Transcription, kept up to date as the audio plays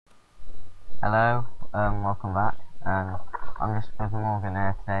Hello, welcome back. I'm just with Morgan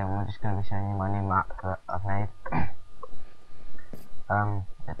here today, and we're just going to be showing you my new map that I've made.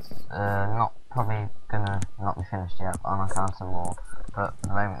 It's not probably gonna not be finished yet, but I'm gonna count some more. But at the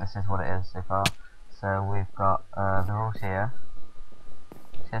moment, this is what it is so far. So we've got the rules here.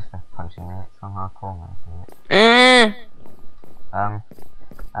 It's just for punching me. It's on hardcore mode.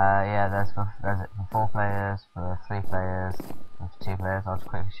 Yeah, there's it for 4 players, for 3 players, and for 2 players. I'll just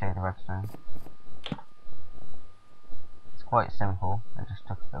quickly show you the redstone. Quite simple. It just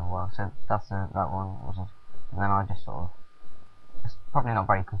took a bit of a while. So that's that one. And then I just sort of. It's probably not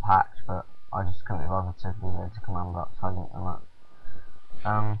very compact, but I just couldn't be bothered to leave it to command block, so I linked them up.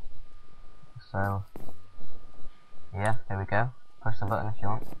 So yeah, there we go. Push the button if you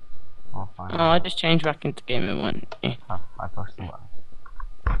want. Or fine. Oh, I just changed back into game mode one. Yeah. Oh, I pushed the button.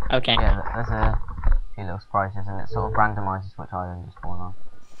 Okay. Yeah, there's a few little surprises, and it sort of randomises which island you spawn on.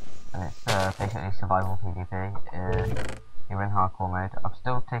 And it's basically survival PvP. You're in hardcore mode. I've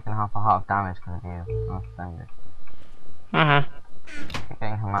still taken half a heart of damage because of you. I'm offended. Keep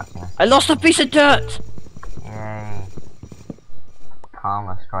getting Hamachi. I lost a piece of dirt! Yay.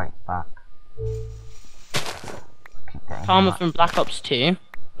 Karma strikes back. Keep getting Karma Hamachi. from Black Ops 2.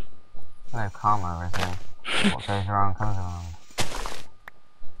 No, karma is what goes around comes around.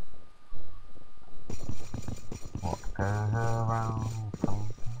 What goes around comes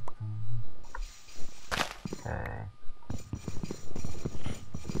around. Okay.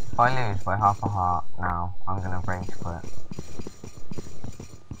 If I lose by half a heart now, I'm gonna rage quit.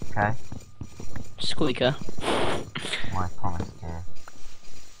 Okay? Squeaker. My promise to you.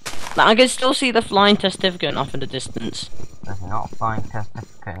 I can still see the flying test certificate off in the distance. There's not a flying test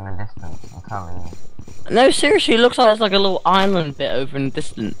certificate in the distance, I'm telling you. No, seriously, it looks like there's like a little island bit over in the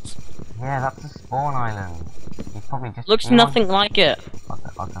distance. Yeah, that's a spawn island. You probably just... Looks nothing like it. I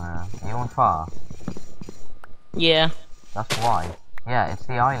don't know. Are you on fire? Yeah. That's why. Yeah, it's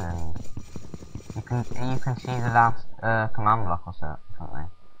the island. You can see the last command block or something.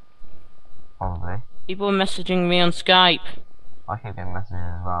 Probably. People are messaging me on Skype. I keep getting messages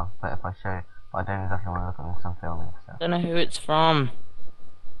as well, but if I show, but I don't exactly want to look at them because I'm filming. So. Don't know who it's from.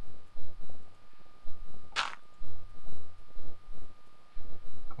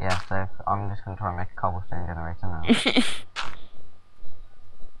 Yeah, so I'm just gonna try and make a cobblestone generator now.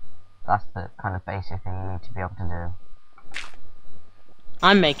 That's the kind of basic thing you need to be able to do.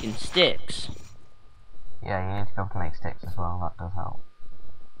 I'm making sticks. Yeah, you need to be able to make sticks as well, that does help.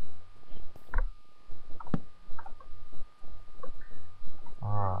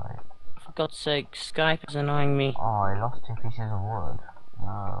 Right. For God's sake, Skype is annoying me. Oh, I lost 2 pieces of wood.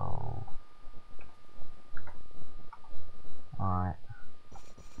 No. Alright.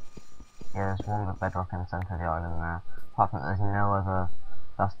 Yeah, there's one with bedrock in the centre of the island there. Apart from that, there's no other.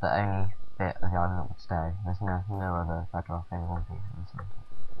 That's the only bit of the island that would stay. There's no other bedrock, only one piece in the centre.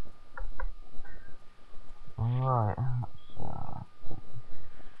 Right.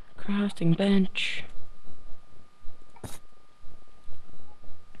 Crafting bench.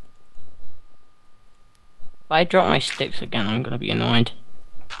 If I drop my sticks again, I'm gonna be annoyed.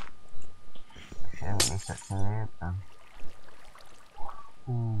 Shouldn't be such a noob then.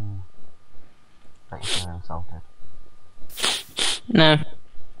 Ooh. Bet you feel insulted. No.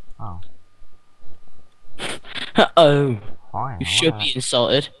 Oh. Uh-oh. Fine. You should be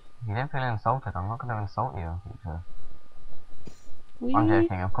insulted. If you don't feel insulted, I'm not going to insult you in future. I'm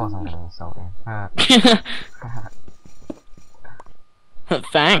joking, of course I'm going to insult you.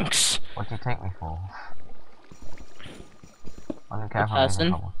 Thanks. What do you take me for? I don't care if I'm person.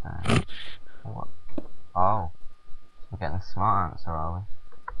 using cobblestone. What? Oh. We're getting the smart answer, are we?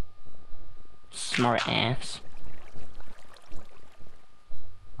 Smart ass.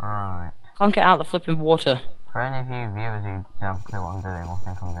 Alright. Can't get out the flipping water. For any of you viewers who don't have a clue what I'm doing or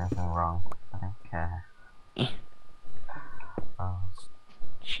think I'm doing something wrong, I don't care. Oh.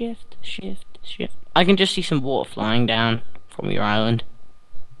 Shift, shift, shift. I can just see some water flying down from your island.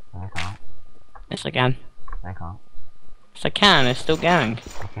 You can't. Yes, I can. They can't. Yes, I can. It's still going.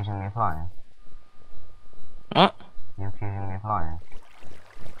 You're accusing me of lying. What? You're accusing me of lying.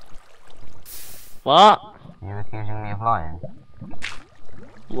 What? You're accusing me of lying.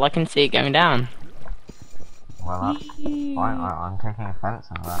 Well, I can see it going down. Well, that's fine. I'm taking offence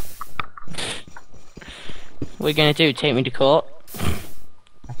at that. What are you gonna do? Take me to court?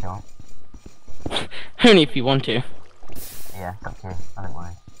 If you want. Only if you want to. Yeah, it's up to you. I don't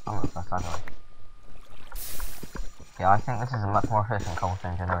mind. I'm not fussed either way. Yeah, I think this is a much more efficient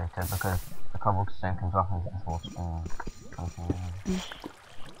cobblestone generator because the cobblestone can drop into this water stream.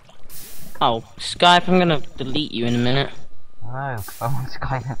 Oh, Skype, I'm gonna delete you in a minute. No, because I want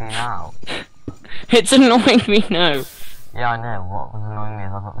Skype with you now. It's annoying me now. Yeah, I know. What was annoying me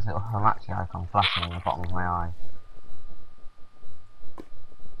is I've got this little Hamachi icon flashing in the bottom of my eye.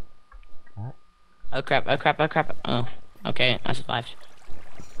 Okay. Oh crap, oh crap, oh crap. Oh, okay, I survived.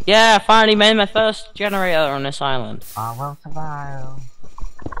 Yeah, I finally made my first generator on this island. I will survive.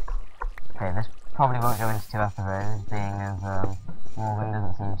 Okay, this probably won't go into 2 episodes, being as Morgan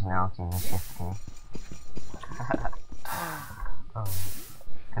doesn't seem to know how to use the shift key. Oh,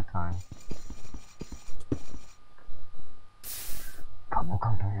 good time. Bubble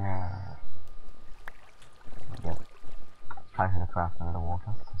company. Yep. Try to the craft under the water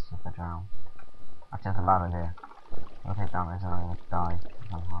to see if I drown. Actually, that's a bad idea. I'll take damage and I'm going to die.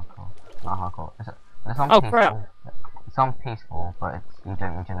 It's on hardcore. Not hardcore. It's on Oh peaceful. crap. It's on peaceful, but you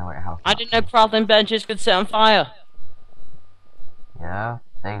don't regenerate health. I didn't know crafting benches could set on fire. Yeah,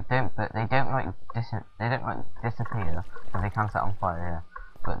 they don't like disappear, but they can set on fire. Yeah,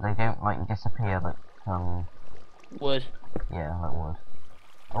 but they don't like disappear like Wood. yeah, like wood.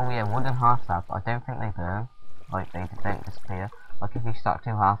 Oh yeah, wood and half slabs. I don't think they burn. Like they don't disappear. Like if you stack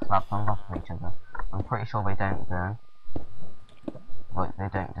 2 half slabs on top of each other, I'm pretty sure they don't burn. Like they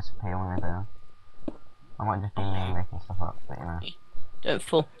don't disappear when they burn. I might just be me making stuff up, but you know. Don't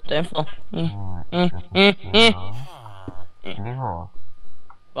fall, don't fall. Alright, D4.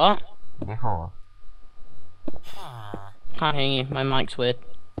 What? D4. Can't hear you, my mic's weird.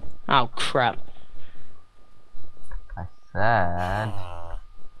 Oh crap. I said,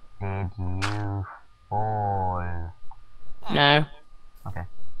 did you fall? No. Okay.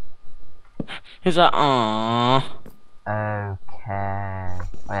 He's like, aww. Okay.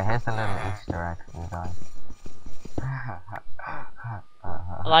 Oh yeah, here's the little Easter egg for you guys.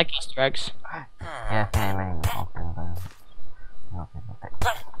 I like Easter eggs. Yeah, if you name any often, then not people pick.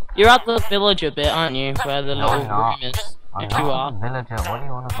 You're at the village a bit, aren't you? Where the No, little I'm not. room is. I'm If you not are. a villager, what are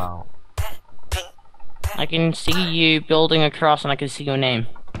you on about? I can see you building across and I can see your name.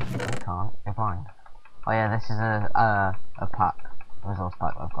 I can't, you're blind. Oh yeah, this is a pack, a resource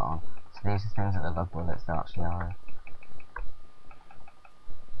pack I've got on. So these are things that look like bullets, they're actually arrows.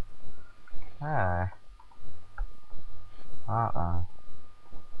 Hey. Uh-oh.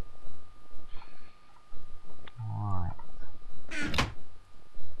 Alright.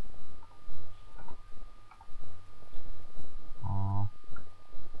 Oh.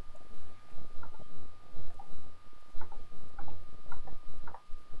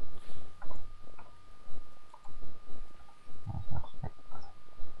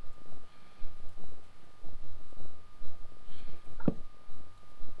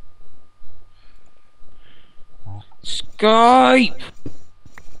 Skype!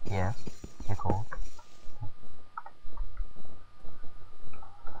 Yes, you're cool.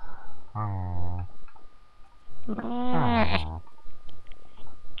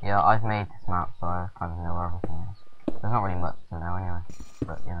 Yeah, I've made this map, so I kind of know where everything is. There's not really much to know anyway,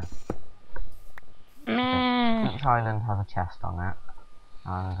 but you know. Okay. Each island has a chest on it,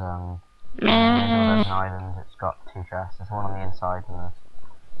 and in the middle there's an island that's got 2 chests. There's one on the inside and a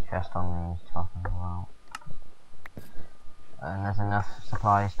chest on the top as well. And there's enough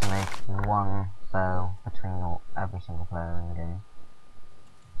supplies to make 1 bow between every single player in the game.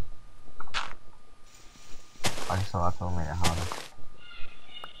 I just thought that would made it harder.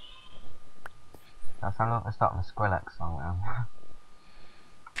 That sounded like the start of a Skrillex song now.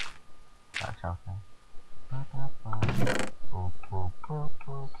 That's shocking.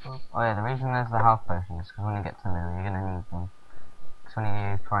 Oh yeah, the reason there's the health potion is because when you get to the middle, you're gonna need them. Because when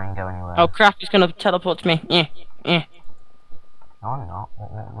you try and go anywhere. Oh crap, he's gonna teleport to me. Yeah, yeah. No, I'm not.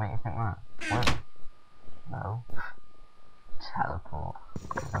 What made you think that? What? No. Teleport.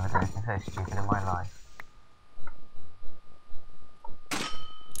 I've never done anything so stupid in my life.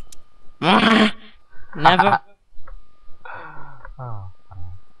 Never. Oh,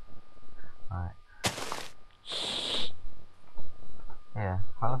 funny. Right. Yeah,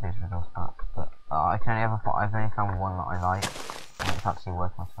 I love these resource packs, but I've only found one that I like, and it's actually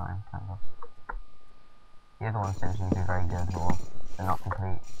worth my time, kind of. The other ones don't seem to be very good, or they're not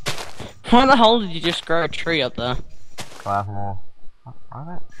complete. Why the hell did you just grow a tree up there? So I have more. I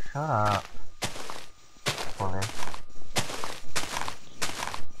don't. Shut up. For this.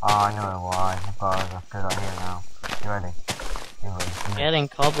 Oh, I know why. I've got a good idea now. You ready? You ready? Getting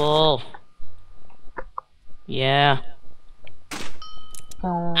cobble. Yeah.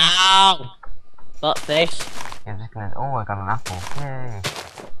 Oh. Ow! Butt face. You're just gonna. Oh, I got an apple. Yay!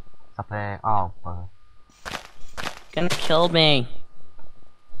 Stop there. Oh, brother. Gonna kill me.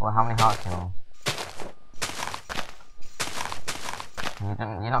 Well, how many hearts are you on?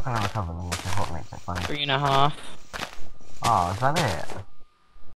 You're not gonna recover them, which is what makes it funny. 3.5. Oh, is that it?